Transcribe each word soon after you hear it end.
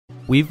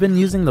We've been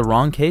using the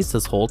wrong case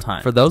this whole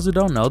time. For those who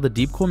don't know, the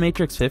Deepcool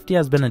Matrix 50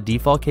 has been a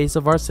default case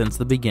of ours since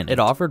the beginning. It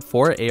offered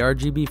 4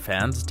 ARGB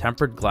fans,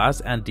 tempered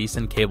glass, and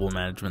decent cable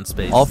management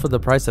space, all for the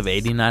price of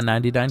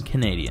 $89.99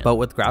 Canadian. But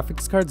with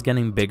graphics cards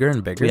getting bigger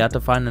and bigger, we had to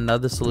find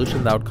another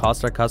solution that would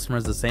cost our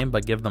customers the same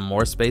but give them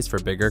more space for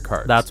bigger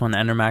cards. That's when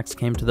Enermax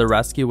came to the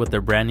rescue with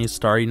their brand new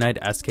Starry Night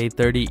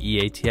SK30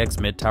 EATX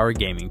mid-tower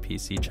gaming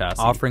PC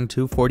chassis, offering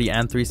 240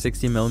 and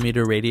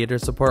 360mm radiator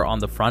support on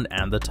the front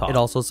and the top. It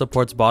also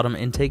supports bottom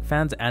intake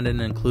fans and an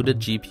included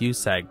GPU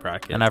sag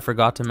bracket. And I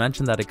forgot to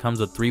mention that it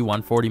comes with 3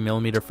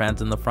 140mm fans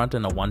in the front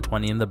and a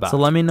 120 in the back. So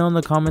let me know in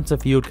the comments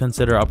if you would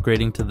consider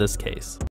upgrading to this case.